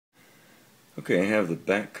Okay, I have the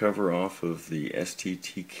back cover off of the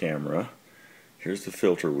STT camera. Here's the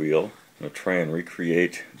filter wheel. I'm going to try and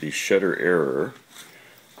recreate the shutter error.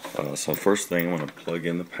 So first thing, I'm going to plug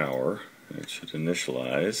in the power. It should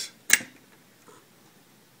initialize.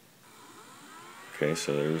 Okay,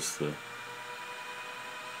 so there's the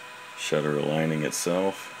shutter aligning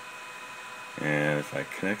itself. And if I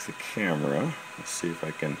connect the camera, let's see if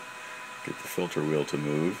I can get the filter wheel to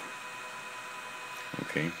move.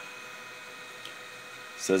 Okay.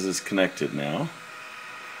 It says it's connected now.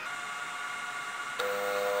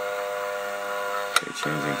 Okay,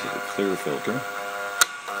 changing to the clear filter.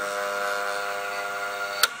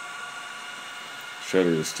 Shutter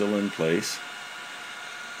is still in place.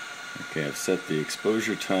 Okay, I've set the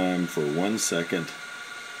exposure time for 1 second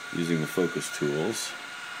using the focus tools.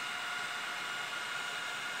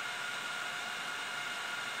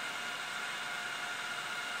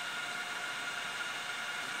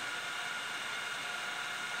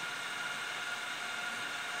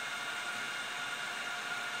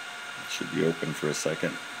 It should be open for a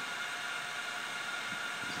second.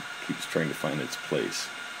 It keeps trying to find its place.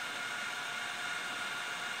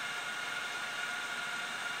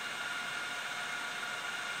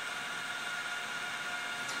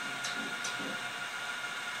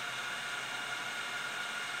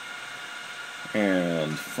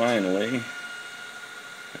 And finally,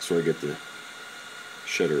 that's where I get the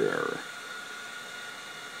shutter error.